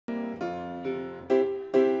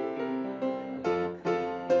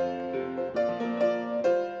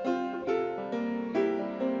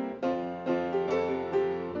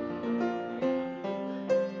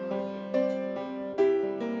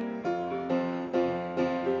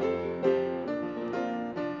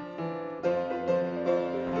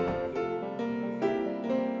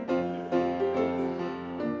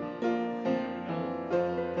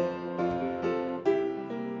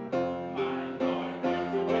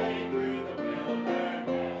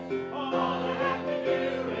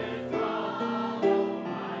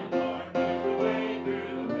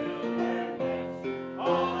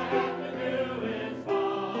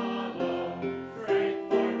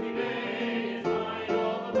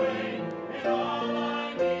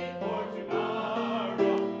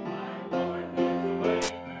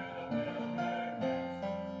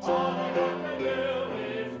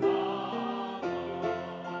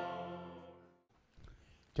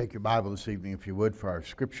Take your Bible this evening, if you would, for our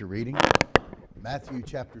scripture reading. Matthew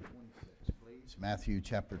chapter 26, please. Matthew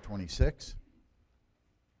chapter 26.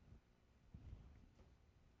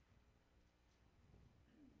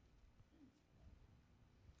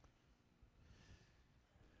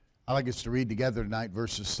 I'd like us to read together tonight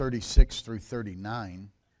verses 36 through 39.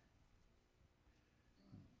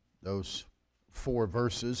 Those four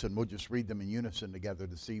verses, and we'll just read them in unison together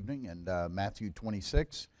this evening. And Matthew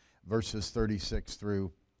 26, verses 36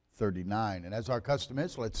 through 39. And as our custom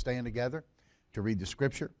is, let's stand together to read the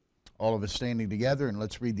scripture. All of us standing together, and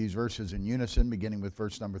let's read these verses in unison, beginning with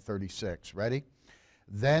verse number 36. Ready?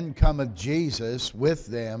 Then cometh Jesus with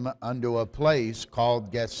them unto a place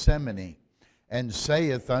called Gethsemane, and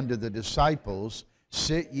saith unto the disciples,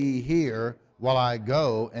 Sit ye here, while I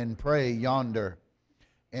go and pray yonder.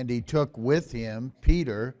 And he took with him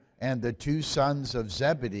Peter and the two sons of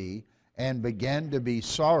Zebedee, and began to be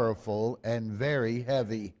sorrowful and very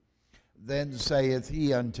heavy. Then saith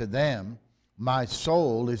he unto them, My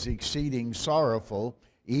soul is exceeding sorrowful,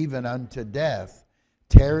 even unto death.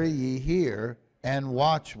 Tarry ye here, and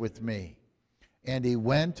watch with me. And he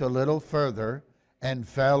went a little further, and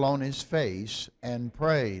fell on his face, and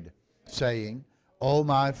prayed, saying, O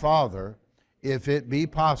my Father, if it be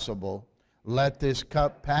possible, let this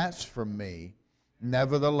cup pass from me.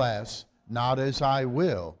 Nevertheless, not as I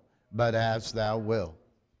will, but as thou wilt.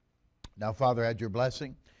 Now, Father, add your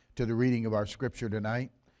blessing to the reading of our scripture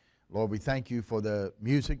tonight. Lord, we thank you for the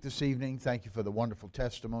music this evening. Thank you for the wonderful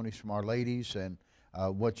testimonies from our ladies and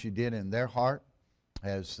what you did in their heart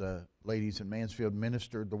as ladies in Mansfield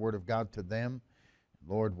ministered the word of God to them.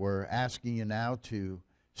 Lord, we're asking you now to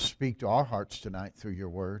speak to our hearts tonight through your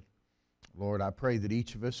word. Lord, I pray that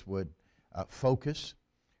each of us would focus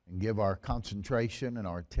and give our concentration and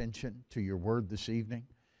our attention to your word this evening.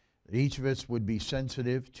 That each of us would be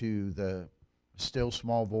sensitive to the still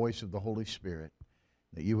small voice of the Holy Spirit.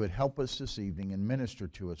 That you would help us this evening and minister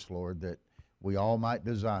to us, Lord, that we all might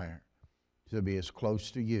desire to be as close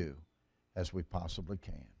to you as we possibly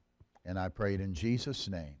can. And I pray it in Jesus'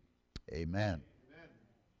 name. Amen.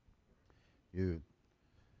 You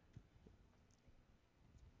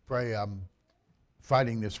pray. I'm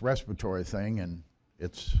fighting this respiratory thing, and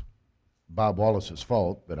it's Bob Wallace's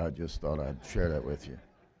fault, but I just thought I'd share that with you.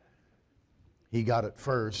 He got it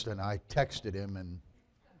first, and I texted him, and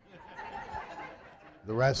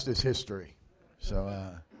the rest is history.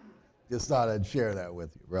 So just thought I'd share that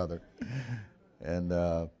with you, brother. And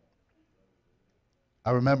I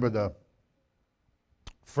remember the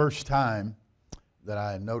first time that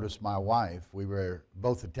I noticed my wife. We were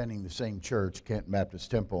both attending the same church, Canton Baptist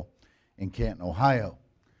Temple in Canton, Ohio.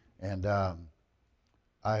 And I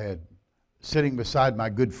had sitting beside my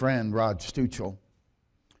good friend, Rod Stuchel,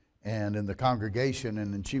 and in the congregation,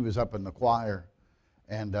 and then she was up in the choir.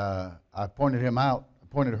 And I pointed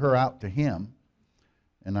her out to him,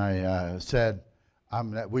 and I said,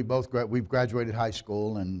 we've graduated high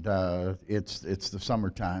school, and it's the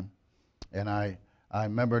summertime. And I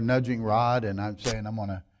remember nudging Rod, and I'm saying, I'm going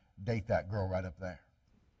to date that girl right up there.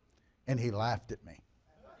 And he laughed at me.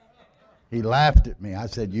 He laughed at me. I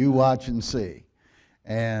said, you watch and see.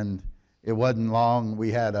 And it wasn't long.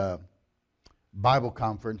 We had a Bible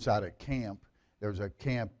conference out at camp. There's a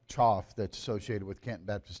Camp Choff that's associated with Canton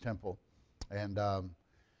Baptist Temple. And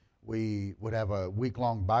we would have a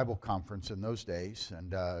week-long Bible conference in those days.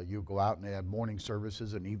 And you go out and they had morning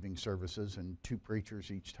services and evening services and two preachers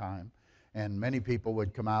each time. And many people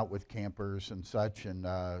would come out with campers and such and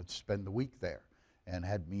spend the week there and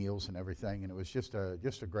had meals and everything. And it was just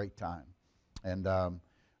a great time. And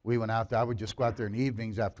we went out there. I would just go out there in the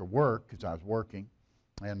evenings after work because I was working.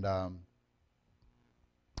 And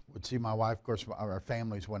would see my wife. Of course, our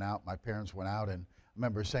families went out. My parents went out. And I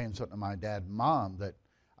remember saying something to my dad and mom that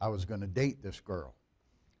I was going to date this girl.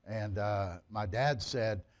 And my dad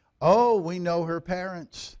said, oh, we know her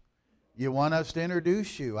parents. You want us to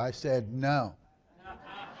introduce you? I said, no.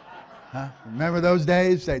 Huh? Remember those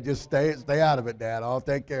days? They just stay out of it, Dad. I'll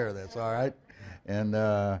take care of this, all right? And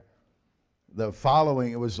it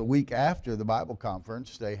was the week after the Bible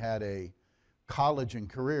conference, they had a college and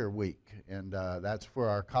career week. And that's for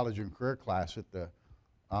our college and career class at the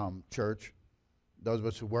church. Those of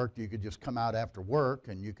us who worked, you could just come out after work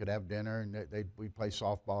and you could have dinner and we'd play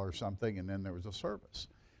softball or something, and then there was a service.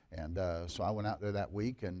 And so I went out there that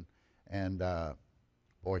week, and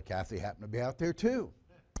boy, Kathy happened to be out there too.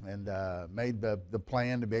 And made the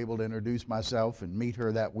plan to be able to introduce myself and meet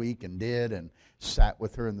her that week, and did, and sat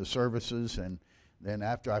with her in the services. And then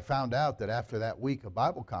after I found out that after that week of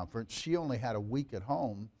Bible conference, she only had a week at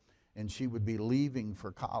home, and she would be leaving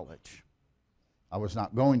for college. I was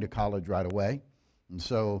not going to college right away. And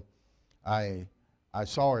so I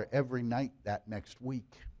saw her every night that next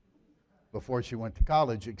week before she went to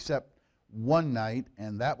college, except one night,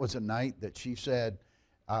 and that was a night that she said,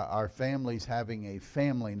 our family's having a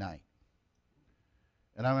family night.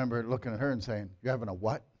 And I remember looking at her and saying, "You're having a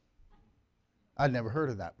what?" I'd never heard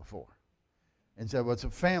of that before. And said, "Well, it's a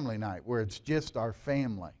family night where it's just our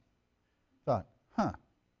family." Thought,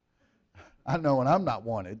 I know when I'm not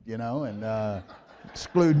wanted, and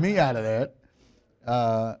exclude me out of that.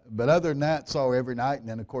 But other than that, saw her every night, and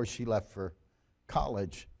then of course she left for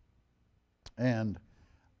college. And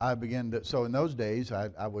I began to, so in those days,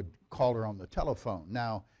 I would call her on the telephone.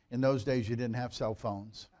 Now, in those days, you didn't have cell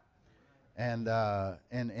phones. And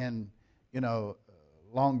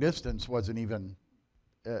long distance wasn't even,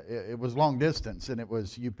 it was long distance, and it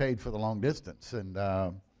was, you paid for the long distance. And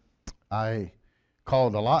I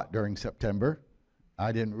called a lot during September.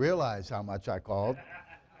 I didn't realize how much I called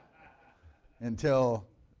until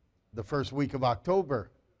the first week of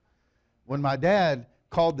October, when my dad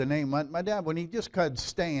called the name. My dad, when he just called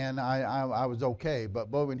Stan, I was okay.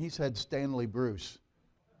 But boy, when he said Stanley Bruce,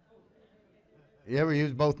 you ever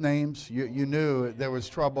use both names? You knew there was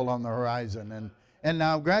trouble on the horizon. And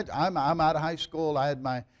now I'm out of high school. I had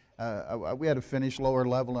we had a finished lower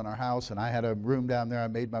level in our house, and I had a room down there. I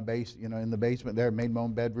made my base, in the basement there. Made my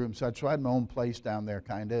own bedroom, such. So I had my own place down there,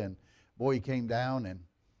 kind of. And boy, he came down and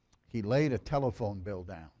he laid a telephone bill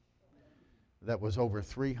down that was over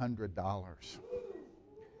 $300.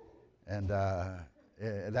 And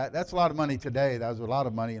that's a lot of money today. That was a lot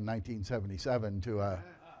of money in 1977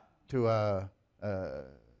 to a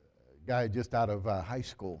guy just out of high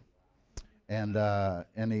school. And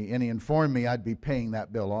he informed me I'd be paying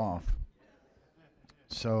that bill off.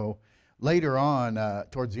 So later on,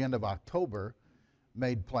 towards the end of October,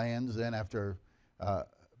 made plans. Then after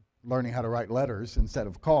learning how to write letters instead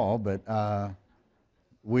of call, but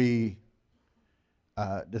we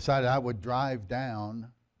decided I would drive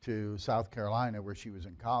down to South Carolina, where she was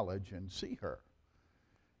in college, and see her.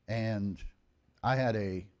 And I had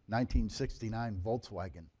a 1969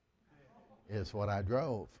 Volkswagen is what I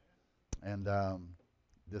drove. And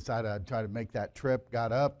decided I'd try to make that trip.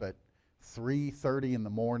 Got up at 3:30 in the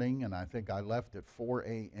morning, and I think I left at 4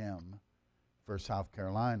 a.m. for South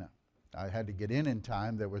Carolina. I had to get in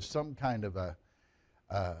time. There was some kind of a,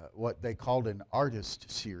 what they called an artist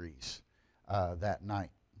series that night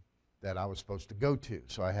that I was supposed to go to.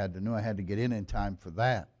 So I knew I had to get in time for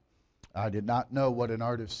that. I did not know what an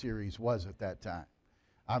artist series was at that time.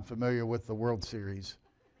 I'm familiar with the World Series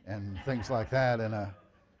and things like that, and a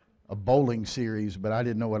bowling series, but I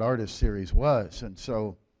didn't know what artist series was. And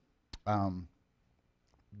so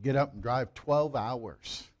get up and drive 12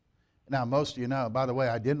 hours. Now, most of you know, by the way,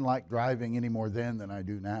 I didn't like driving any more then than I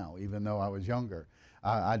do now, even though I was younger.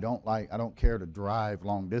 I don't care to drive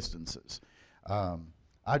long distances. I'm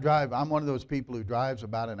one of those people who drives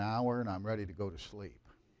about an hour and I'm ready to go to sleep.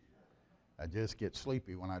 I just get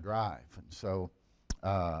sleepy when I drive. And so,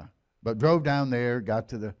 but drove down there, got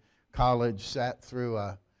to the college, sat through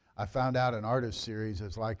I found out an artist series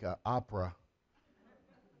is like an opera.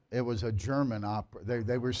 It was a German opera.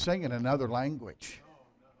 They were singing another language.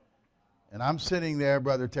 And I'm sitting there,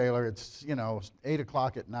 Brother Taylor, it's 8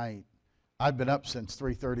 o'clock at night. I've been up since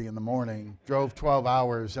 3:30 in the morning, drove 12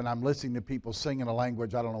 hours, and I'm listening to people singing a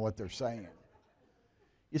language I don't know what they're saying.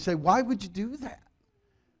 You say, why would you do that?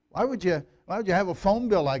 Why would you have a phone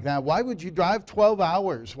bill like that? Why would you drive 12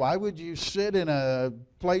 hours? Why would you sit in a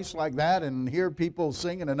place like that and hear people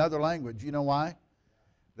sing in another language? You know why?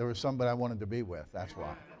 There was somebody I wanted to be with. That's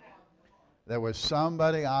why. There was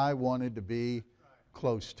somebody I wanted to be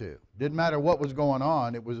close to. Didn't matter what was going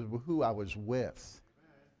on. It was who I was with.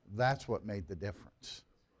 That's what made the difference.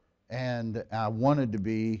 And I wanted to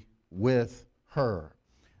be with her.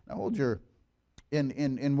 Now hold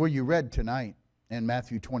in where you read tonight, in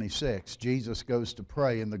Matthew 26, Jesus goes to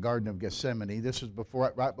pray in the Garden of Gethsemane. This is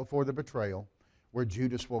right before the betrayal, where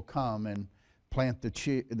Judas will come and plant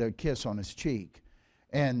the kiss on his cheek.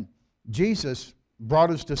 And Jesus brought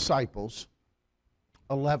his disciples,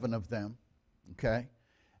 11 of them, okay?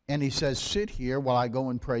 And he says, sit here while I go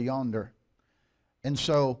and pray yonder. And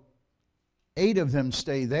so 8 of them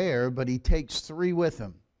stay there, but he takes 3 with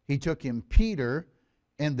him. He took him Peter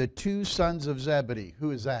and the 2 sons of Zebedee.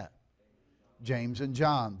 Who is that? James and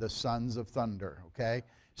John, the sons of thunder, okay?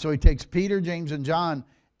 So he takes Peter, James, and John,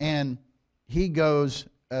 and he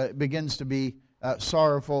begins to be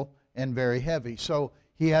sorrowful and very heavy. So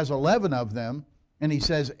he has 11 of them, and he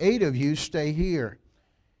says, 8 of you stay here.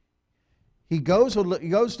 He goes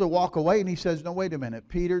to walk away, and he says, no, wait a minute.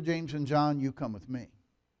 Peter, James, and John, you come with me.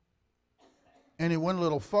 And he went a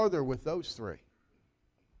little further with those 3.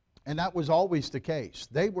 And that was always the case.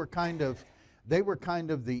 They were kind of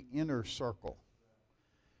the inner circle.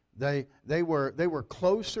 They were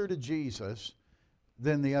closer to Jesus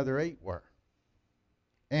than the other 8 were.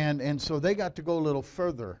 And so they got to go a little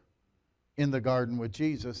further in the garden with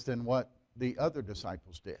Jesus than what the other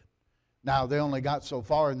disciples did. Now, they only got so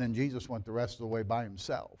far, and then Jesus went the rest of the way by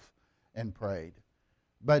himself and prayed.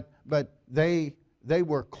 But they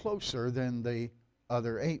were closer than the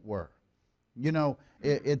other 8 were. You know,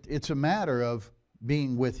 it's a matter of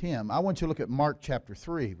being with him. I want you to look at Mark chapter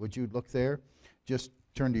 3. Would you look there? Just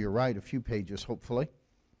turn to your right a few pages, hopefully,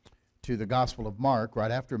 to the Gospel of Mark,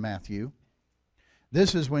 right after Matthew.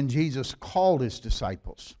 This is when Jesus called his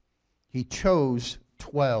disciples. He chose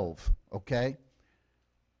 12, okay?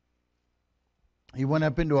 He went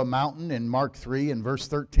up into a mountain in Mark 3 and verse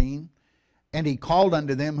 13, and he called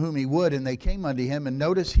unto them whom he would, and they came unto him. And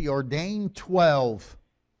notice he ordained 12.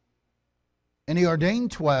 And he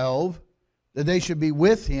ordained 12 that they should be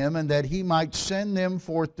with him and that he might send them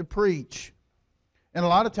forth to preach. And a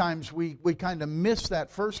lot of times we kind of miss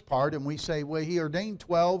that first part and we say, well, he ordained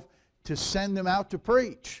 12 to send them out to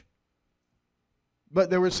preach. But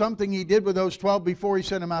there was something he did with those 12 before he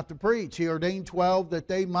sent them out to preach. He ordained 12 that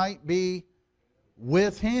they might be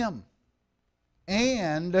with him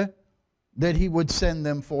and that he would send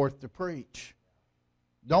them forth to preach.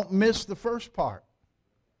 Don't miss the first part.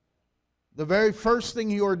 The very first thing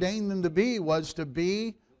he ordained them to be was to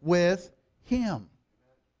be with him.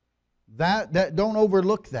 That don't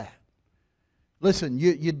overlook that. Listen,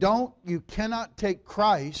 you cannot take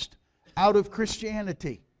Christ out of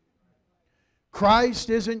Christianity. Christ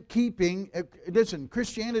isn't keeping, listen,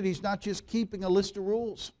 Christianity is not just keeping a list of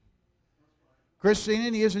rules.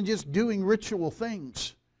 Christianity isn't just doing ritual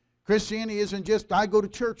things. Christianity isn't just, I go to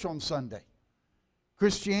church on Sunday.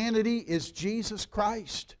 Christianity is Jesus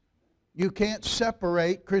Christ. You can't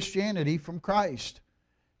separate Christianity from Christ.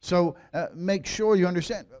 So make sure you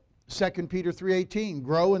understand. 2 Peter 3:18,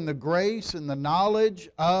 grow in the grace and the knowledge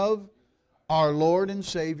of our Lord and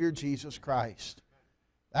Savior Jesus Christ.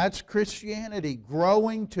 That's Christianity,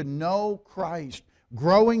 growing to know Christ,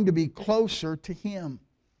 growing to be closer to him,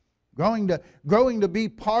 growing to be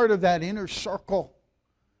part of that inner circle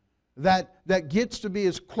that gets to be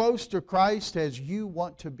as close to Christ as you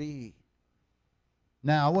want to be.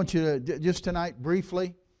 Now, I want you to, just tonight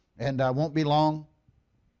briefly, and I won't be long,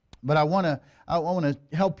 but I want to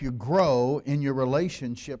help you grow in your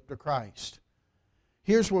relationship to Christ.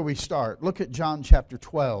 Here's where we start. Look at John chapter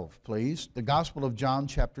 12, please. The Gospel of John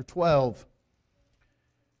chapter 12.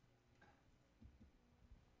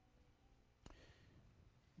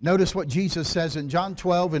 Notice what Jesus says in John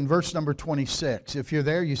 12 in verse number 26. If you're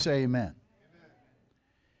there, you say amen.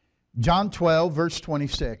 John 12, verse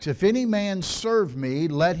 26. If any man serve me,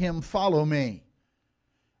 let him follow me.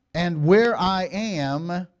 And where I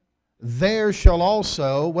am, there shall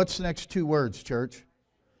also, what's the next 2 words, church?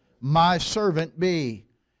 My servant be.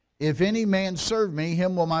 If any man serve me,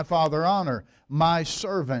 him will my Father honor. My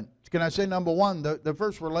servant. Can I say number 1, the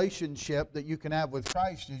first relationship that you can have with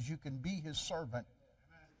Christ is you can be his servant.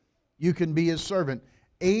 You can be his servant.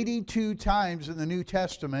 82 times in the New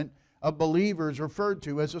Testament, a believer is referred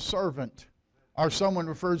to as a servant, or someone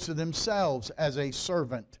refers to themselves as a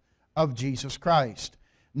servant of Jesus Christ.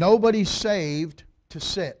 Nobody's saved to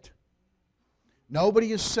sit.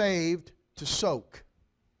 Nobody is saved to soak.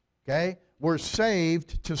 Okay? We're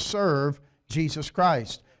saved to serve Jesus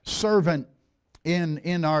Christ. Servant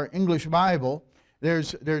in our English Bible,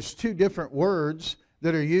 there's 2 different words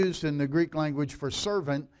that are used in the Greek language for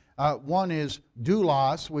servant. One is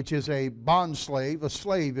doulos, which is a bondslave, a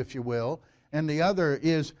slave, if you will. And the other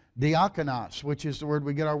is diakonos, which is the word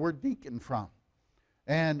we get our word deacon from.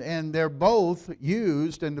 And they're both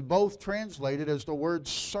used and both translated as the word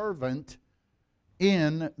servant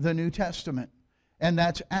in the New Testament. And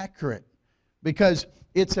that's accurate because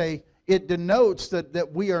it denotes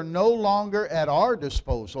that we are no longer at our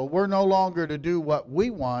disposal. We're no longer to do what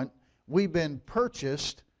we want. We've been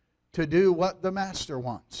purchased to do what the Master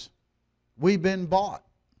wants. We've been bought.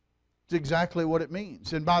 It's exactly what it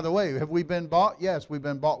means. And by the way, have we been bought? Yes, we've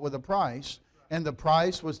been bought with a price. And the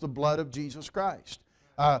price was the blood of Jesus Christ.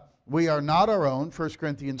 We are not our own, 1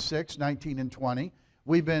 Corinthians 6, 19 and 20.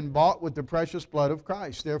 We've been bought with the precious blood of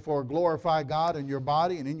Christ. Therefore, glorify God in your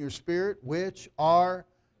body and in your spirit, which are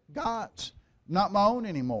God's. Not my own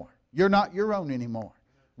anymore. You're not your own anymore.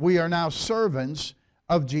 We are now servants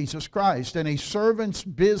of Jesus Christ. And a servant's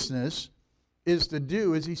business is to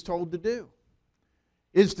do as he's told to do.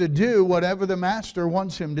 Is to do whatever the master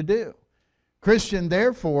wants him to do. Christian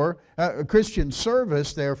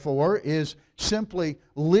service, therefore, is simply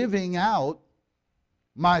living out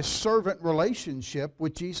my servant relationship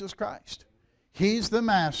with Jesus Christ. He's the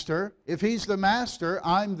master. If He's the master,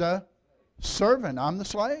 I'm the servant. I'm the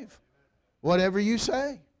slave. Whatever you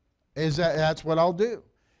say, that's what I'll do.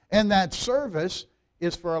 And that service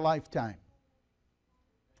is for a lifetime.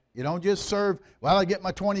 You don't just serve, well, I get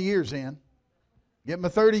my 20 years in, get my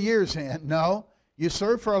 30 years in. No, you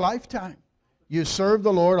serve for a lifetime. You serve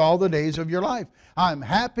the Lord all the days of your life. I'm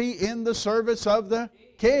happy in the service of the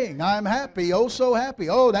King. I'm happy, oh so happy.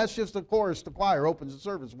 Oh, that's just the chorus the choir opens the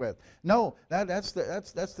service with. No, that's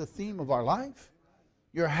the theme of our life.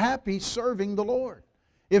 You're happy serving the Lord.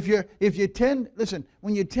 If you tend, listen,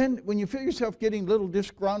 when you feel yourself getting a little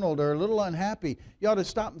disgruntled or a little unhappy, you ought to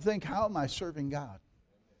stop and think, how am I serving God?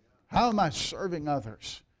 How am I serving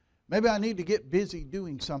others? Maybe I need to get busy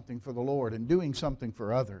doing something for the Lord and doing something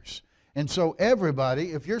for others. And so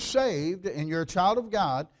everybody, if you're saved and you're a child of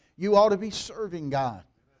God, you ought to be serving God.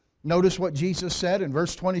 Notice what Jesus said in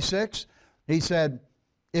verse 26. He said,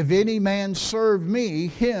 if any man serve me,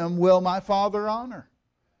 him will my Father honor.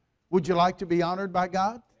 Would you like to be honored by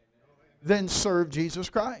God? Then serve Jesus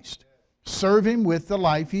Christ. Serve Him with the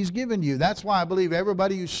life He's given you. That's why I believe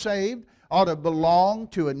everybody who's saved ought to belong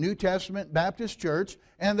to a New Testament Baptist church,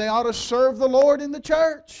 and they ought to serve the Lord in the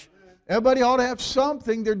church. Everybody ought to have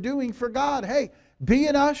something they're doing for God. Hey, be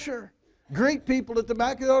an usher. Greet people at the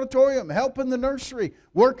back of the auditorium. Help in the nursery.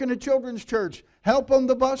 Work in a children's church. Help on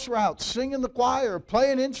the bus route. Sing in the choir.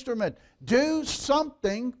 Play an instrument. Do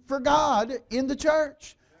something for God in the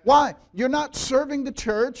church. Why? You're not serving the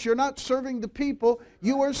church. You're not serving the people.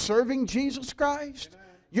 You are serving Jesus Christ.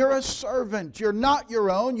 You're a servant. You're not your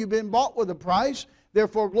own. You've been bought with a price.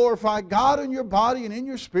 Therefore glorify God in your body and in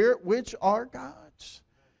your spirit, which are God's.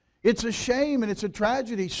 It's a shame and it's a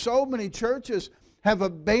tragedy. So many churches have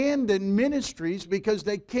abandoned ministries because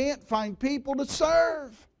they can't find people to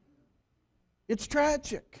serve. It's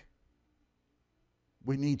tragic.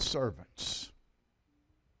 We need servants.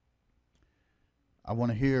 I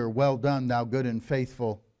want to hear, well done, thou good and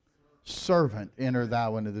faithful servant, enter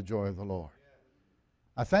thou into the joy of the Lord.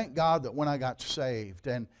 I thank God that when I got saved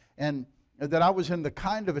and that I was in the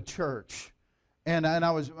kind of a church, and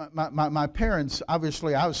I was, my parents,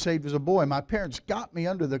 obviously I was saved as a boy. My parents got me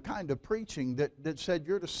under the kind of preaching that said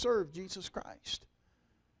you're to serve Jesus Christ.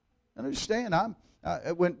 Understand,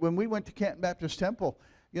 when we went to Canton Baptist Temple,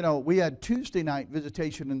 you know, we had Tuesday night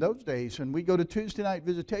visitation in those days, and we go to Tuesday night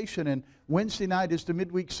visitation, and Wednesday night is the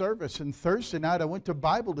midweek service, and Thursday night I went to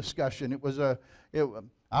Bible discussion.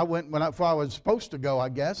 I went before I was supposed to go, I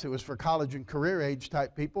guess. It was for college and career age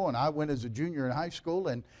type people, and I went as a junior in high school,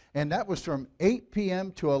 and that was from 8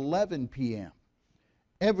 p.m. to 11 p.m.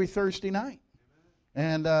 every Thursday night.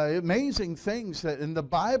 And amazing things that in the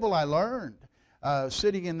Bible I learned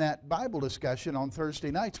sitting in that Bible discussion on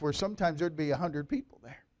Thursday nights, where sometimes there'd be 100 people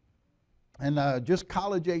there. And just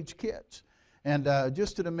college-age kids. And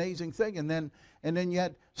just an amazing thing. And then you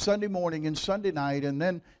had Sunday morning and Sunday night, and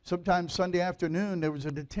then sometimes Sunday afternoon there was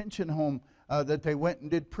a detention home that they went and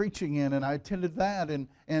did preaching in, and I attended that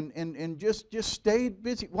and just stayed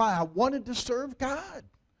busy. Why? I wanted to serve God.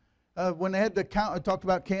 When they had I talked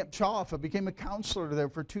about Camp Choff, I became a counselor there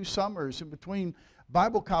for 2 summers in between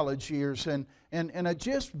Bible college years, and I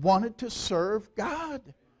just wanted to serve God.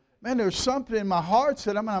 Man, there was something in my heart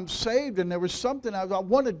that I'm saved, and there was something I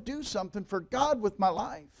want to do something for God with my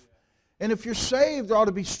life. And if you're saved, there ought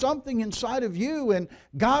to be something inside of you, and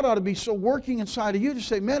God ought to be so working inside of you to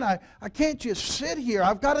say, man, I can't just sit here.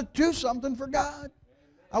 I've got to do something for God.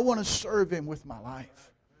 I want to serve Him with my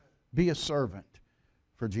life. Be a servant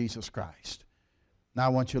for Jesus Christ. Now I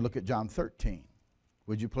want you to look at John 13.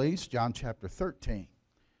 Would you please? John chapter 13.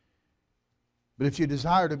 But if you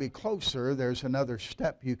desire to be closer, there's another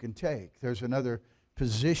step you can take. There's another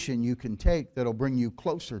position you can take that'll bring you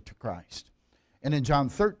closer to Christ. And in John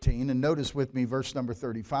 13, and notice with me verse number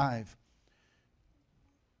 35,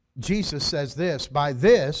 Jesus says this, by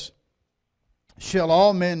this shall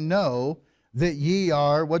all men know that ye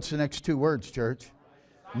are, what's the next 2 words, church?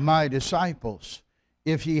 My disciples,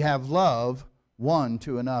 if ye have love one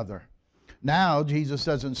to another. Now, Jesus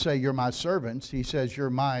doesn't say you're my servants. He says you're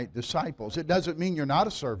my disciples. It doesn't mean you're not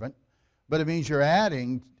a servant, but it means you're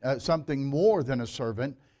adding something more than a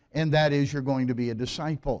servant, and that is you're going to be a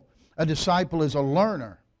disciple. A disciple is a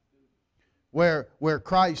learner, where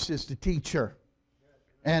Christ is the teacher.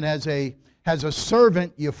 And as a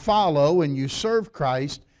servant, you follow and you serve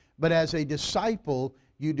Christ, but as a disciple,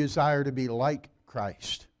 you desire to be like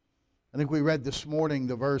Christ. I think we read this morning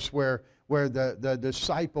the verse where the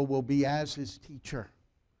disciple will be as his teacher.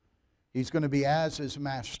 He's going to be as his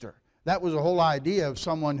master. That was the whole idea of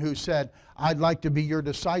someone who said, I'd like to be your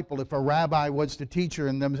disciple. If a rabbi was the teacher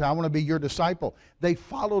and them said, I want to be your disciple, they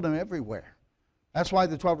followed him everywhere. That's why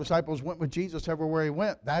the 12 disciples went with Jesus everywhere he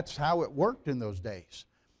went. That's how it worked in those days.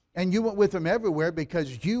 And you went with him everywhere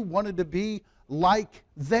because you wanted to be like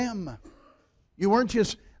them. You weren't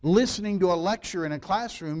just listening to a lecture in a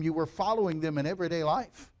classroom. You were following them in everyday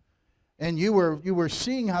life. And you were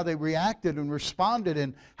seeing how they reacted and responded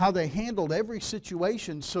and how they handled every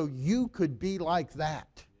situation so you could be like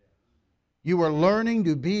that. You were learning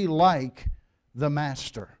to be like the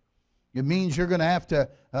Master. It means you're going to have to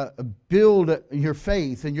build your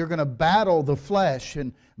faith, and you're going to battle the flesh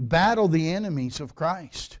and battle the enemies of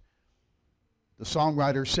Christ. The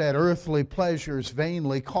songwriter said, earthly pleasures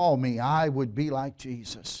vainly call me. I would be like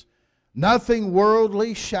Jesus. Nothing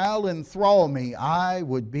worldly shall enthrall me. I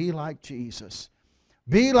would be like Jesus.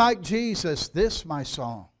 Be like Jesus, this my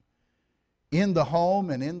song. In the home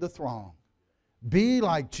and in the throng. Be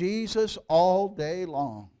like Jesus all day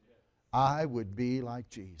long. I would be like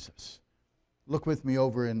Jesus. Look with me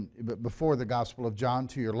over before the Gospel of John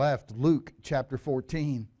to your left, Luke chapter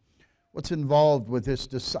 14. What's involved with this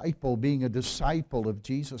disciple, being a disciple of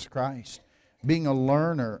Jesus Christ, being a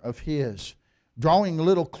learner of His, drawing a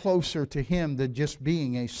little closer to Him than just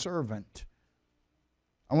being a servant.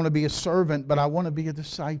 I want to be a servant, but I want to be a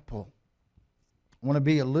disciple. I want to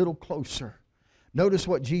be a little closer. Notice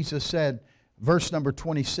what Jesus said, verse number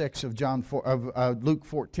 26 of Luke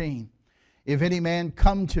 14. If any man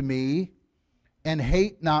come to me and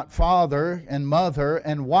hate not father and mother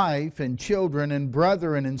and wife and children and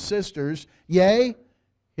brethren and sisters, yea,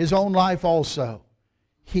 his own life also,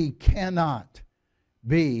 he cannot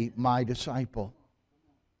be my disciple.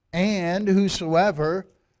 And whosoever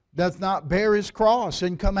doth not bear his cross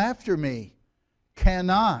and come after me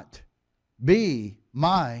cannot be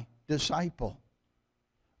my disciple.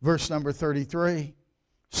 Verse number 33.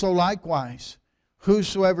 So likewise,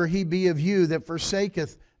 whosoever he be of you that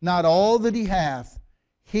forsaketh not all that he hath,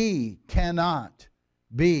 he cannot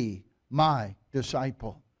be my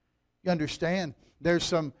disciple. You understand? There's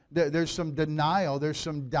some denial, there's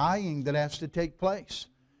some dying that has to take place.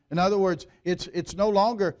 In other words, it's no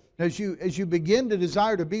longer, as you begin to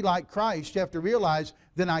desire to be like Christ, you have to realize,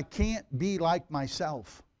 then I can't be like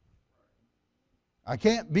myself. I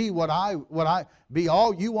can't be what I be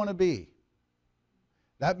all you want to be.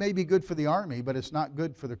 That may be good for the army, but it's not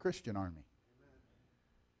good for the Christian army.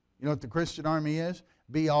 You know what the Christian army is?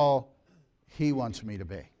 Be all He wants me to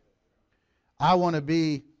be. I want to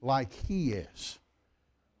be like He is.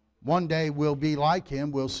 One day we'll be like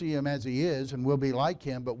Him, we'll see Him as He is, and we'll be like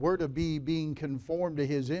Him, but we're to be being conformed to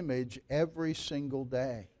His image every single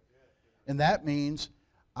day. And that means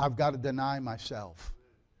I've got to deny myself.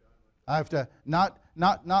 I have to,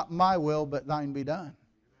 not my will, but thine be done.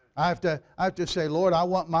 I have to say, Lord, I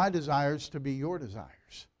want my desires to be your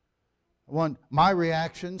desires. I want my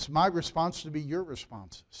reactions, my response to be your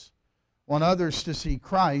responses. I want others to see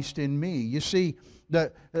Christ in me. You see,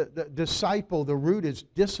 the disciple, the root is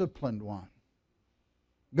disciplined one.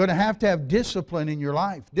 You're going to have discipline in your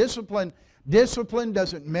life. Discipline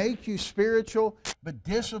doesn't make you spiritual, but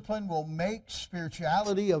discipline will make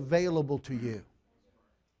spirituality available to you.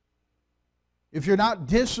 If you're not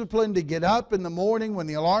disciplined to get up in the morning when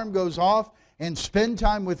the alarm goes off and spend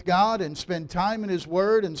time with God and spend time in His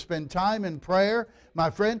Word and spend time in prayer, my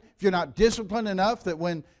friend, if you're not disciplined enough that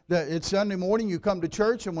when it's Sunday morning you come to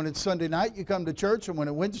church, and when it's Sunday night you come to church, and when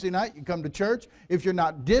it's Wednesday night you come to church, if you're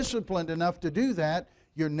not disciplined enough to do that,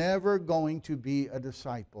 you're never going to be a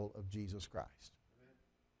disciple of Jesus Christ.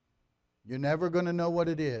 You're never going to know what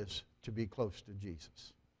it is to be close to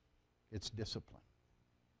Jesus. It's discipline.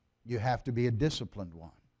 You have to be a disciplined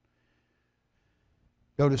one.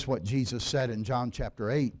 Notice what Jesus said in John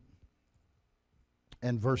chapter 8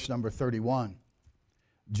 and verse number 31.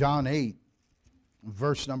 John 8,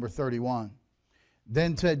 verse number 31.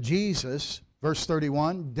 Then said Jesus, verse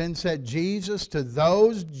 31, then said Jesus to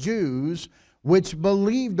those Jews which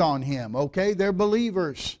believed on Him. Okay, they're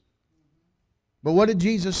believers. But what did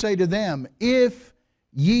Jesus say to them? If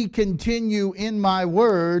ye continue in my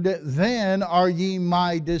word, then are ye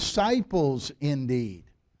my disciples indeed.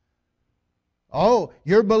 Oh,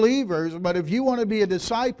 you're believers, but if you want to be a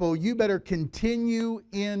disciple, you better continue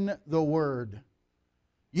in the Word.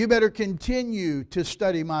 You better continue to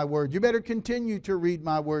study my Word. You better continue to read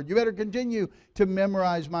my Word. You better continue to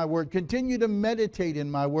memorize my Word. Continue to meditate in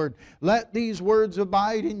my Word. Let these words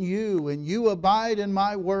abide in you, and you abide in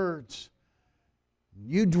my words.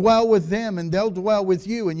 You dwell with them, and they'll dwell with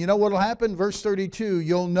you. And you know what will happen? Verse 32,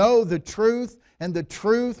 you'll know the truth, and the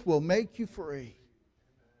truth will make you free.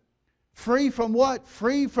 Free from what?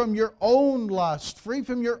 Free from your own lust, free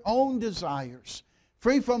from your own desires,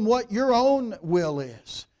 free from what your own will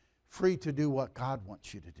is, free to do what God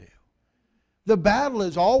wants you to do. The battle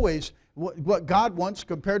is always what God wants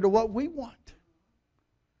compared to what we want.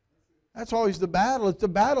 That's always the battle. It's the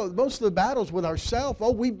battle. Most of the battles with ourselves.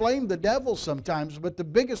 Oh, we blame the devil sometimes, but the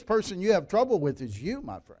biggest person you have trouble with is you,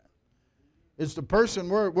 my friend. It's the person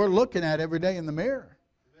we're looking at every day in the mirror.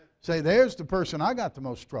 Say, there's the person I got the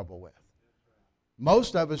most trouble with.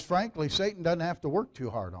 Most of us, frankly, Satan doesn't have to work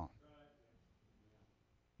too hard on.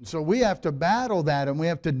 And so we have to battle that, and we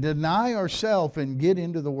have to deny ourselves and get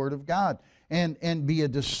into the Word of God and be a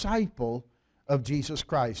disciple of Jesus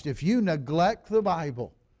Christ. If you neglect the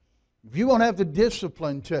Bible, if you won't have the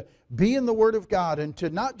discipline to be in the Word of God and to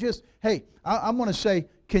not just, hey, I'm going to say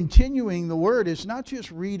continuing the Word is not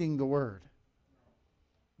just reading the Word,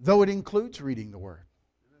 though it includes reading the Word.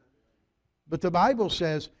 But the Bible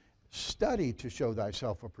says, study to show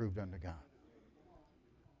thyself approved unto God.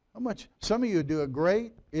 How much? Some of you do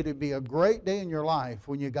it'd be a great day in your life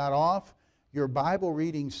when you got off your Bible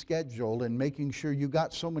reading schedule and making sure you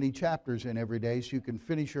got so many chapters in every day so you can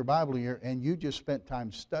finish your Bible year, and you just spent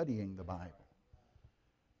time studying the Bible.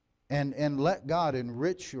 And let God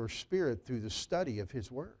enrich your spirit through the study of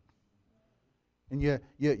His Word. And you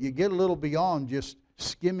get a little beyond just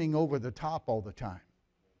skimming over the top all the time,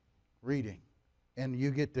 reading. And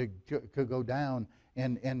you get to go down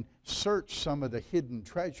and search some of the hidden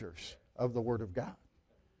treasures of the Word of God.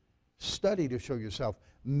 Study to show yourself.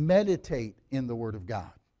 Meditate in the Word of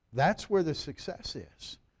God. That's where the success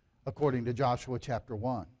is, according to Joshua chapter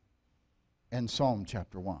 1 and Psalm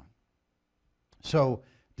chapter 1. So,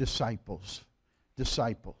 disciples.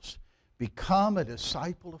 Become a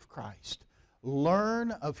disciple of Christ.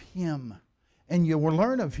 Learn of Him. And you will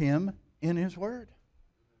learn of Him in His Word.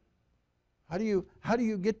 How do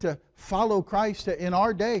you get to follow Christ in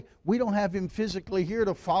our day? We don't have Him physically here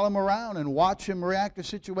to follow Him around and watch Him react to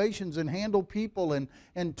situations and handle people and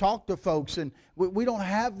talk to folks. And we don't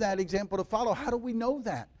have that example to follow. How do we know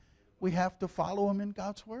that? We have to follow Him in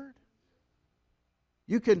God's Word.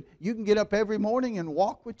 You can get up every morning and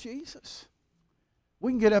walk with Jesus.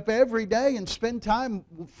 We can get up every day and spend time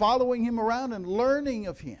following Him around and learning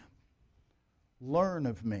of Him. Learn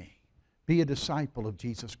of me. Be a disciple of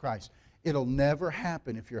Jesus Christ. It'll never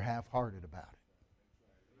happen if you're half-hearted about it.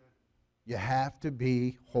 You have to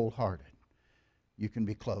be wholehearted. You can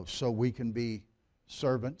be close. So we can be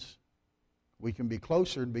servants. We can be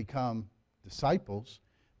closer and become disciples.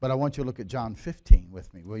 But I want you to look at John 15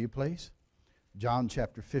 with me, will you please? John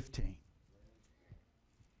chapter 15.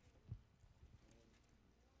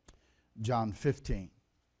 John 15.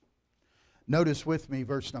 Notice with me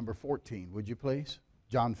verse number 14, would you please?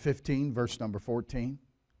 John 15, verse number 14.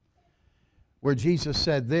 Where Jesus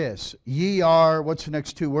said this, ye are, what's the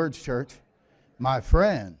next two words, church? My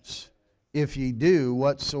friends, if ye do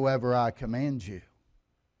whatsoever I command you.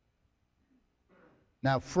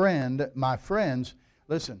 Now, friend, my friends,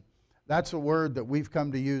 listen, that's a word that we've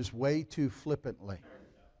come to use way too flippantly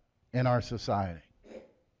in our society.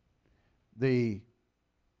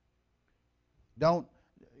 Don't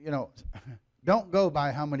go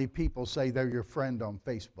by how many people say they're your friend on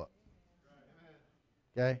Facebook.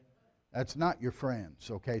 Okay? That's not your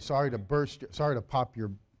friends, okay? Sorry to pop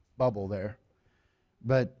your bubble there.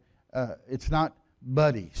 But it's not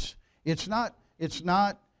buddies. It's not,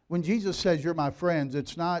 when Jesus says you're my friends,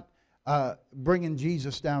 it's not bringing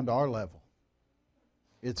Jesus down to our level.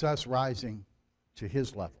 It's us rising to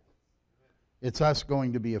His level. It's us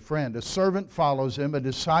going to be a friend. A servant follows Him. A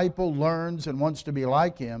disciple learns and wants to be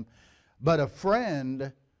like Him. But a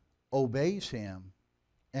friend obeys Him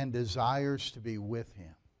and desires to be with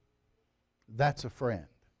Him. That's a friend.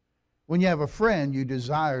 When you have a friend, you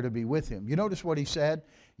desire to be with him. You notice what He said?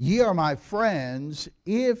 Ye are my friends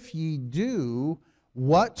if ye do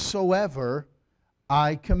whatsoever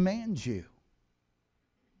I command you.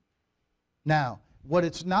 Now, what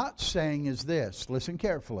it's not saying is this. Listen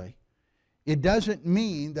carefully. It doesn't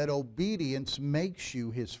mean that obedience makes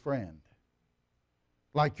you His friend,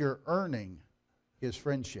 like you're earning His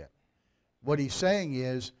friendship. What He's saying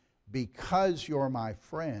is, because you're my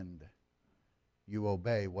friend, you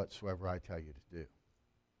obey whatsoever I tell you to do.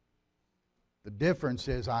 The difference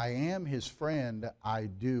is, I am His friend, I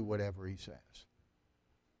do whatever He says.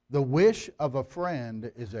 The wish of a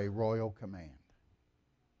friend is a royal command.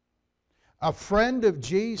 A friend of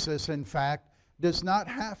Jesus, in fact, does not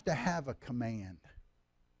have to have a command.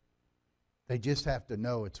 They just have to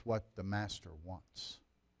know it's what the Master wants.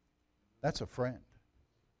 That's a friend.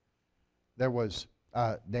 There was,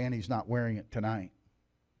 Danny's not wearing it tonight.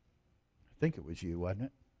 I think it was you, wasn't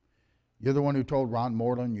it? You're the one who told Ron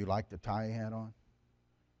Moreland you liked the tie he had on?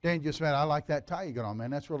 Danny just said, I like that tie you got on,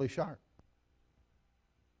 man. That's really sharp.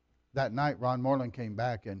 That night, Ron Moreland came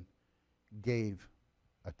back and gave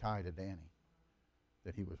a tie to Danny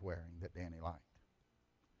that he was wearing that Danny liked.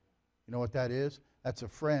 You know what that is? That's a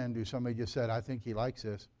friend who somebody just said, I think he likes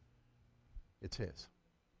this. It's his.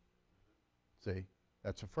 See?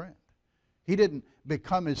 That's a friend. He didn't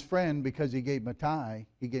become his friend because he gave him a tie.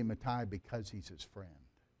 He gave him a tie because he's his friend.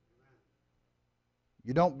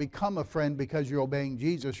 You don't become a friend because you're obeying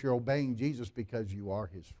Jesus. You're obeying Jesus because you are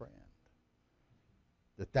his friend.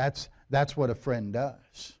 That's what a friend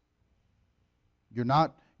does. You're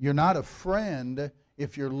not a friend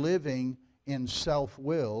if you're living in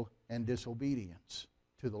self-will and disobedience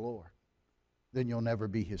to the Lord. Then you'll never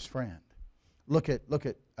be his friend. Look at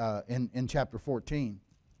in chapter 14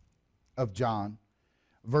 of John,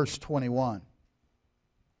 verse 21.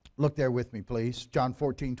 Look there with me, please. John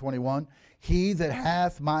 14:21. He that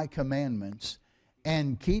hath my commandments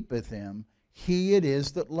and keepeth them, he it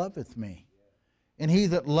is that loveth me. And he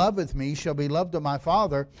that loveth me shall be loved of my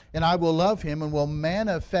Father, and I will love him and will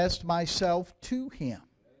manifest myself to him.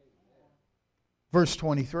 Verse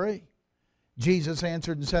 23. Jesus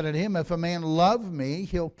answered and said unto him, if a man love me,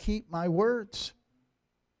 he'll keep my words.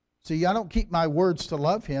 See, I don't keep my words to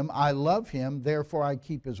love him. I love him, therefore I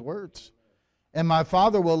keep his words. And my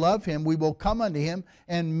Father will love him. We will come unto him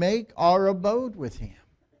and make our abode with him.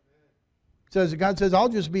 God says, I'll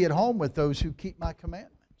just be at home with those who keep my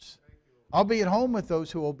commandments. I'll be at home with those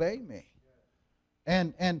who obey me.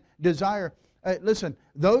 And desire, listen,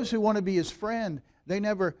 those who want to be his friend, they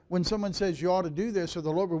never, when someone says you ought to do this or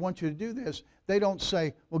the Lord would want you to do this, they don't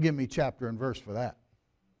say, well, give me chapter and verse for that.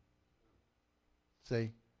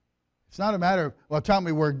 See? It's not a matter of, well, tell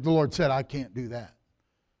me where the Lord said I can't do that.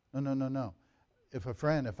 No.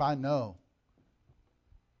 If I know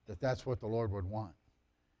that that's what the Lord would want,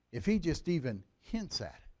 if he just even hints at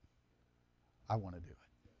it, I want to do it.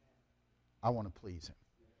 I want to please him.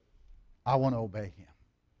 I want to obey him.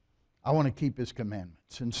 I want to keep his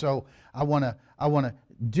commandments. And so I want to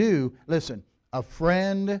do, listen, a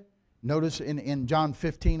friend, notice in John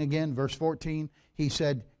 15 again, verse 14, he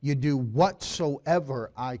said, you do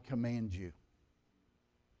whatsoever I command you.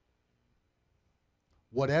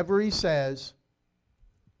 Whatever he says,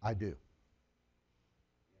 I do.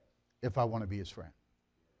 If I want to be his friend.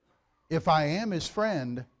 If I am his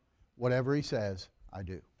friend, whatever he says, I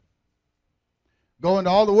do. Go into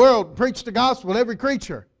all the world and preach the gospel to every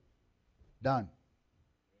creature. Done.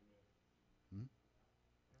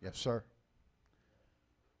 Yes, sir.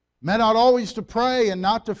 Men ought always to pray and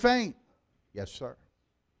not to faint. Yes, sir.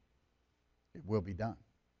 It will be done.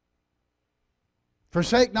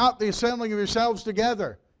 Forsake not the assembling of yourselves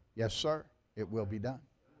together. Yes, sir. It will be done.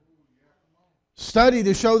 Study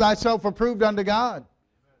to show thyself approved unto God.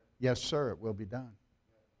 Yes, sir. It will be done.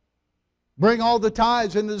 Bring all the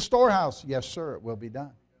tithes into the storehouse. Yes, sir. It will be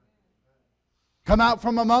done. Come out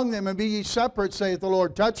from among them and be ye separate, saith the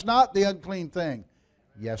Lord. Touch not the unclean thing.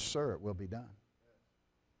 Yes, sir. It will be done.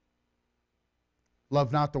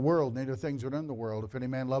 Love not the world, neither things that are in the world. If any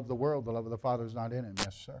man love the world, the love of the Father is not in him.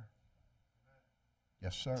 Yes, sir.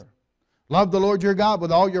 Yes, sir. Love the Lord your God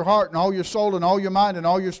with all your heart and all your soul and all your mind and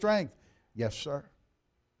all your strength. Yes, sir.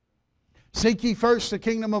 Seek ye first the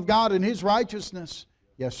kingdom of God and his righteousness.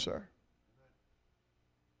 Yes, sir.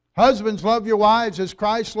 Husbands, love your wives as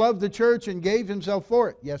Christ loved the church and gave himself for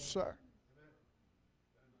it. Yes, sir.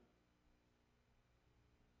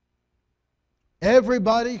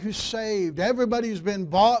 Everybody who's saved, everybody who's been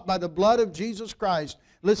bought by the blood of Jesus Christ,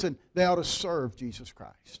 listen, they ought to serve Jesus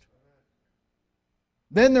Christ.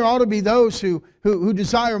 Then there ought to be those who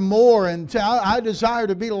desire more and say, I desire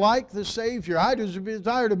to be like the Savior. I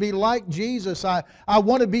desire to be like Jesus. I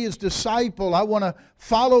want to be his disciple. I want to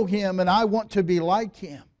follow him and I want to be like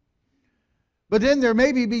him. But then there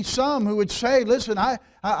may be some who would say, listen,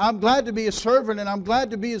 I'm glad to be a servant and I'm glad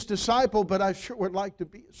to be his disciple, but I sure would like to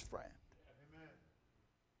be his friend.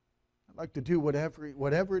 I'd like to do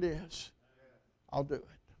whatever it is. I'll do it.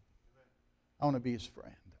 I want to be his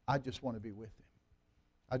friend. I just want to be with him.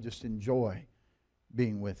 I just enjoy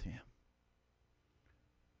being with him.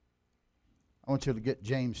 I want you to get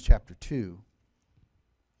James chapter 2,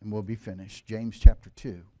 and we'll be finished. James chapter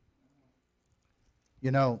 2.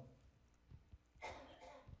 You know,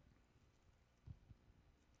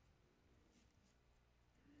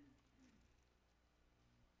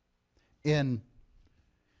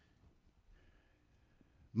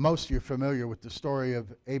 most of you are familiar with the story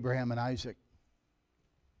of Abraham and Isaac.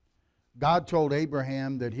 God told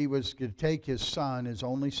Abraham that he was going to take his son, his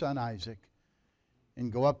only son Isaac,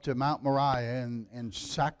 and go up to Mount Moriah and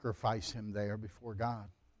sacrifice him there before God.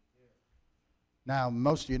 Now,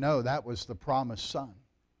 most of you know that was the promised son.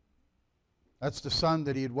 That's the son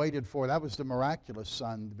that he had waited for. That was the miraculous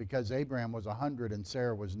son, because Abraham was 100 and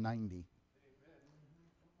Sarah was 90.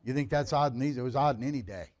 You think that's odd in these? It was odd in any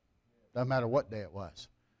day. Doesn't matter what day it was.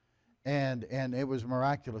 And it was a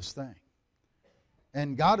miraculous thing.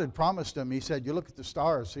 And God had promised him, he said, you look at the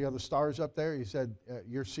stars, see all the stars up there? He said,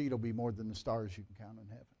 your seed will be more than the stars you can count in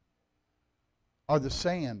heaven. Or the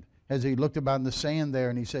sand, as he looked about in the sand there,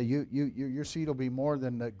 and he said, your seed will be more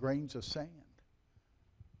than the grains of sand.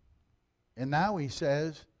 And now he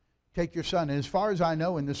says, take your son. And as far as I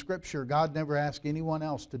know in the Scripture, God never asked anyone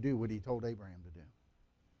else to do what he told Abraham to do.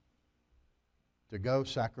 To go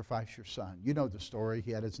sacrifice your son. You know the story.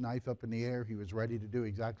 He had his knife up in the air. He was ready to do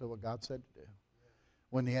exactly what God said to do.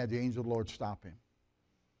 When he had the angel of the Lord stop him.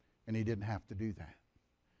 And he didn't have to do that.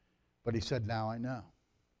 But he said, now I know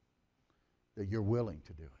that you're willing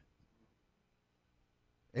to do it.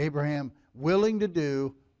 Abraham willing to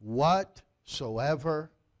do whatsoever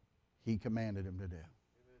he commanded him to do.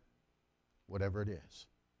 Whatever it is.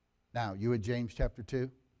 Now, you at James chapter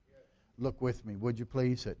 2? Look with me, would you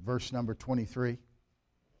please, at verse number 23.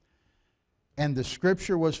 And the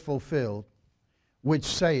scripture was fulfilled, which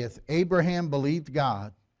saith, Abraham believed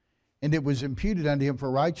God, and it was imputed unto him for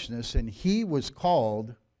righteousness, and he was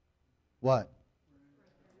called, what?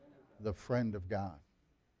 The friend of God.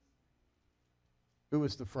 Who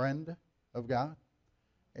was the friend of God?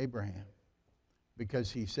 Abraham.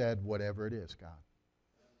 Because he said, whatever it is, God,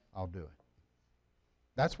 I'll do it.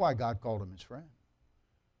 That's why God called him his friend.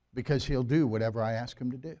 Because he'll do whatever I ask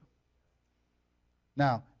him to do.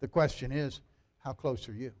 Now, the question is, how close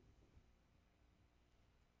are you?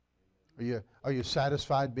 Are you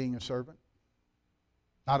satisfied being a servant?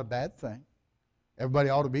 Not a bad thing. Everybody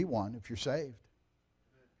ought to be one if you're saved.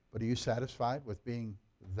 But are you satisfied with being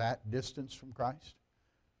that distance from Christ?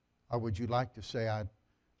 Or would you like to say, I'd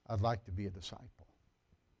like to be a disciple?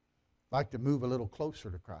 I'd like to move a little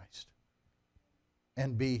closer to Christ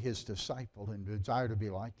and be his disciple and desire to be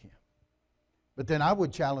like him. But then I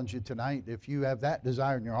would challenge you tonight, if you have that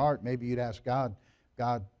desire in your heart, maybe you'd ask God,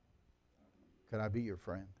 God, could I be your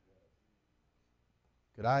friend?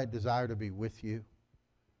 Could I desire to be with you?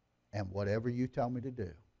 And whatever you tell me to do,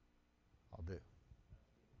 I'll do.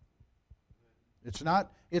 It's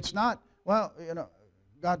not, well, you know,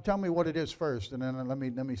 God, tell me what it is first, and then let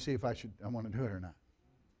me see if I want to do it or not.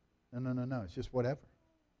 No. It's just whatever.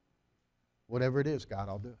 Whatever it is, God,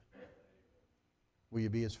 I'll do it. Will you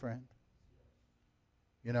be his friend?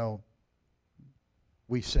 You know,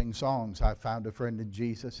 we sing songs. I found a friend in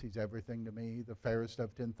Jesus. He's everything to me. The fairest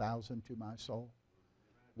of 10,000 to my soul.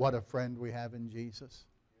 What a friend we have in Jesus.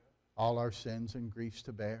 All our sins and griefs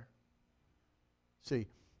to bear. See,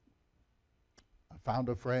 I found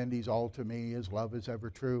a friend. He's all to me. His love is ever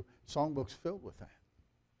true. Songbook's filled with that.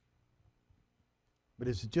 But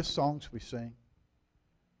is it just songs we sing?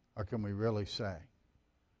 Or can we really say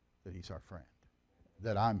that he's our friend?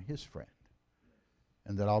 That I'm his friend?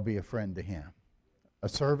 And that I'll be a friend to him? A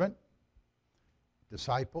servant?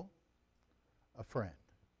 Disciple? A friend?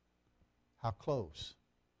 How close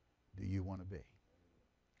do you want to be?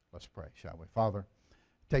 Let's pray, shall we? Father,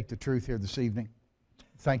 take the truth here this evening.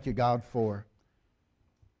 Thank you, God, for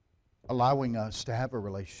allowing us to have a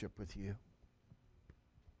relationship with you.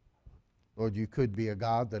 Lord, you could be a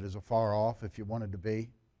God that is afar off if you wanted to be.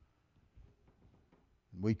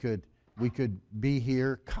 We could be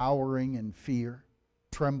here cowering in fear,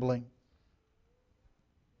 trembling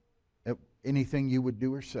at anything you would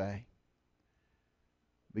do or say.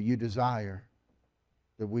 But you desire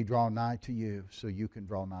that we draw nigh to you so you can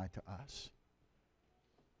draw nigh to us.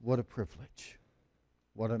 What a privilege.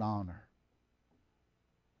 What an honor.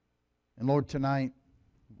 And Lord, tonight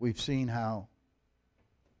we've seen how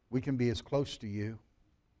we can be as close to you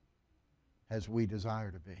as we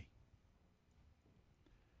desire to be.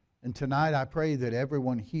 And tonight I pray that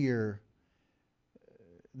everyone here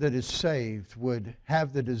that is saved would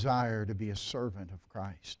have the desire to be a servant of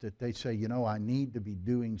Christ. That they say, you know, I need to be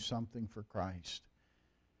doing something for Christ.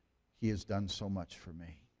 He has done so much for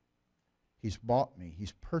me. He's bought me.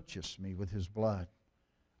 He's purchased me with his blood.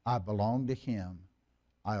 I belong to him.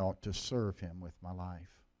 I ought to serve him with my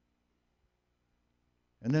life.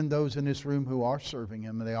 And then those in this room who are serving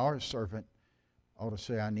him, and they are a servant, ought to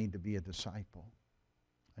say, I need to be a disciple.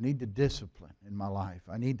 I need to discipline in my life.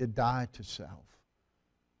 I need to die to self.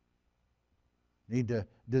 I need to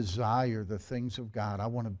desire the things of God. I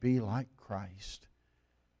want to be like Christ.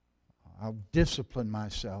 I'll discipline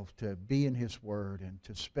myself to be in his word and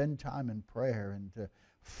to spend time in prayer and to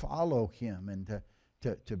follow him and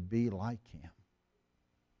to be like Him.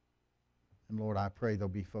 And Lord, I pray there'll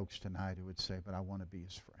be folks tonight who would say, but I want to be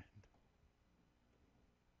His friend.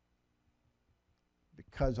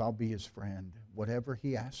 Because I'll be His friend, whatever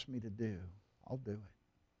He asks me to do, I'll do it.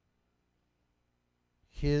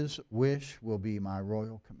 His wish will be my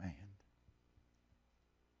royal command.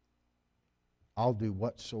 I'll do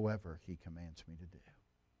whatsoever He commands me to do.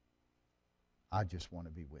 I just want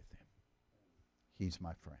to be with Him. He's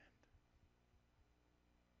my friend.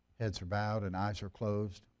 Heads are bowed and eyes are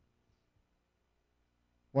closed.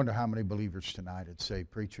 Wonder how many believers tonight would say,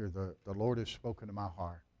 Preacher, the Lord has spoken to my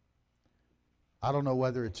heart. I don't know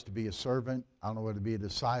whether it's to be a servant. I don't know whether to be a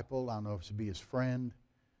disciple. I don't know if it's to be His friend.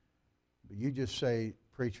 But you just say,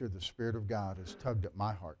 Preacher, the Spirit of God has tugged at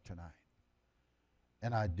my heart tonight.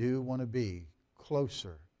 And I do want to be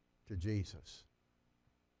closer to Jesus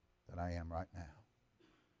than I am right now.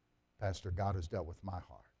 Pastor, God has dealt with my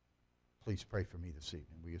heart. Please pray for me this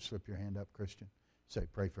evening. Will you slip your hand up, Christian? Say,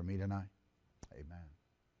 pray for me tonight. Amen.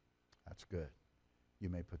 That's good. You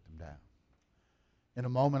may put them down. In a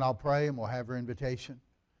moment I'll pray and we'll have your invitation.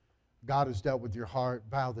 God has dealt with your heart.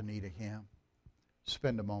 Bow the knee to Him.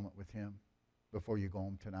 Spend a moment with Him before you go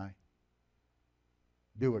home tonight.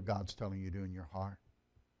 Do what God's telling you to do in your heart.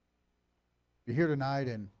 If you're here tonight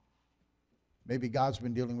and maybe God's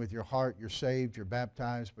been dealing with your heart, you're saved, you're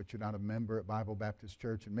baptized, but you're not a member at Bible Baptist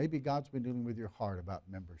Church, and maybe God's been dealing with your heart about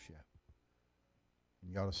membership.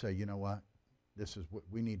 And you ought to say, you know what? This is what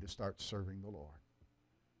we need to start serving the Lord.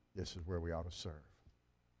 This is where we ought to serve.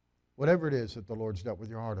 Whatever it is that the Lord's dealt with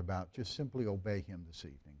your heart about, just simply obey Him this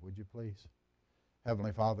evening. Would you please?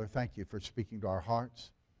 Heavenly Father, thank You for speaking to our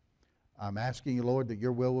hearts. I'm asking You, Lord, that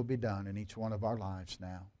Your will be done in each one of our lives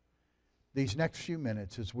now. These next few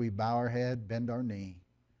minutes as we bow our head, bend our knee,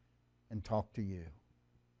 and talk to You.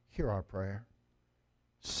 Hear our prayer.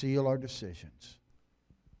 Seal our decisions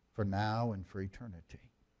for now and for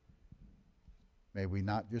eternity. May we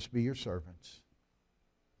not just be Your servants.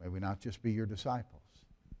 May we not just be Your disciples.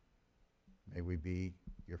 May we be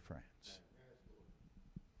Your friends.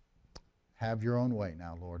 Have Your own way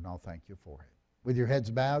now, Lord, and I'll thank You for it. With your heads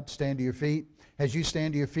bowed, stand to your feet. As you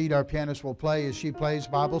stand to your feet, our pianist will play. As she plays,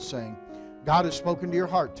 Bible sing. God has spoken to your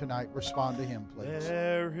heart tonight. Respond to Him, please.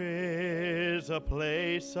 There is a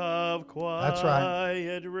place of quiet That's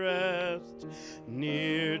right. rest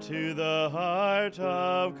near to the heart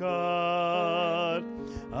of God,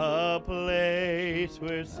 a place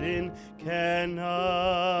where sin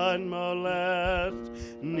cannot molest,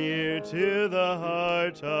 near to the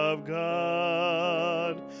heart of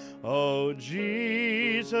God. O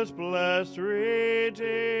Jesus, blessed Redeemer,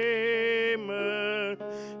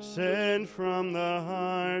 sent from the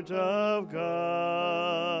heart of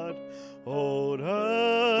God, hold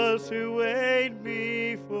us who wait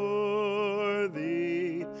before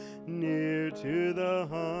Thee, near to the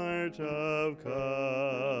heart of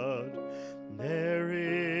God. There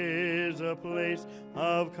is a place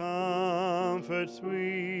of comfort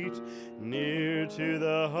sweet, near to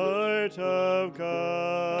the heart of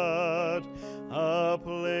God, a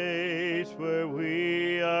place where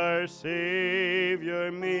we our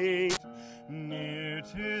Savior meet, near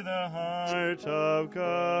to the heart of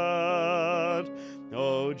God.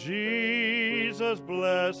 O Jesus,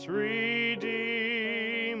 blessed Redeemer,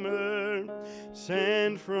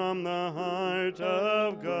 sent from the heart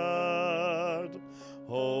of God,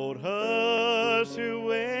 hold us who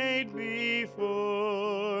wait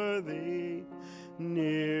before Thee,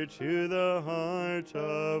 near to the heart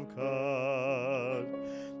of God.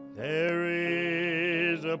 There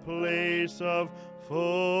is a place of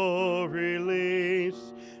full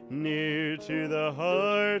release, near to the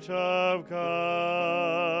heart of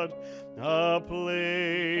God, a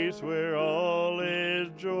place where all is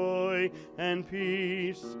joy and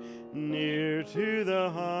peace, near to the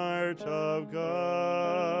heart of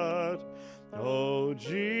God. O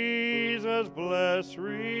Jesus, blessed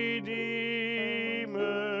Redeemer,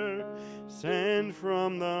 sent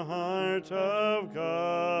from the heart of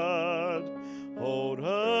God, hold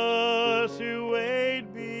us who wait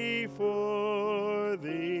before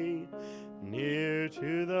Thee, near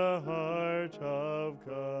to the heart of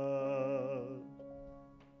God.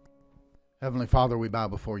 Heavenly Father, we bow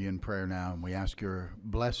before You in prayer now, and we ask Your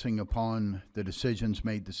blessing upon the decisions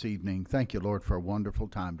made this evening. Thank You, Lord, for a wonderful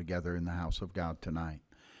time together in the house of God tonight.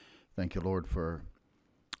 Thank You, Lord, for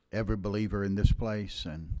every believer in this place,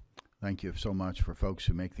 and thank You so much for folks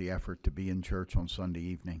who make the effort to be in church on Sunday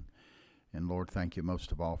evening. And Lord, thank You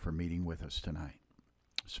most of all for meeting with us tonight,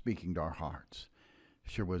 speaking to our hearts.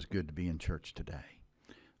 Sure was good to be in church today.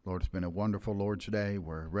 Lord, it's been a wonderful Lord's Day.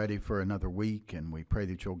 We're ready for another week, and we pray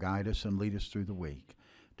that you'll guide us and lead us through the week.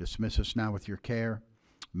 Dismiss us now with your care.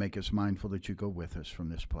 Make us mindful that you go with us from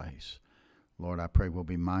this place. Lord, I pray we'll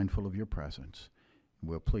be mindful of your presence.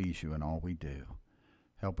 We'll please you in all we do.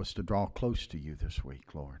 Help us to draw close to you this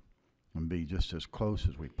week, Lord, and be just as close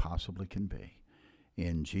as we possibly can be.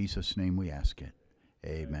 In Jesus' name we ask it.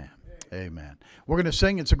 Amen. Amen. We're going to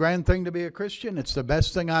sing It's a Grand Thing to Be a Christian. It's the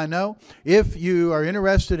best thing I know. If you are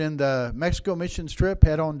interested in the Mexico missions trip,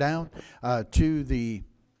 head on down to the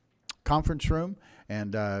conference room,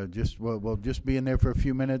 and we'll just be in there for a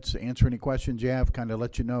few minutes, answer any questions you have, kind of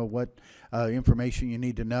let you know what information you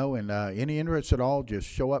need to know. And any interest at all, just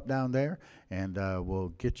show up down there, and we'll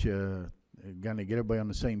get you, going to get everybody on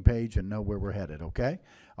the same page and know where we're headed, okay?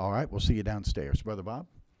 All right, we'll see you downstairs. Brother Bob?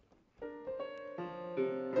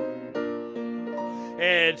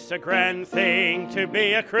 It's a grand thing to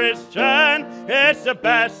be a Christian. It's the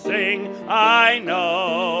best thing I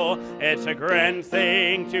know. It's a grand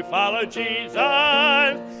thing to follow Jesus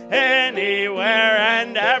anywhere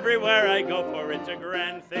and everywhere I go. For it's a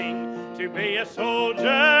grand thing to be a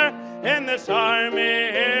soldier in this army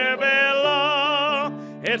here below.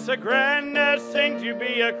 It's the grandest thing to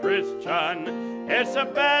be a Christian. It's the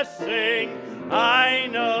best thing I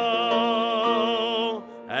know.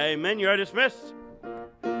 Amen. You are dismissed.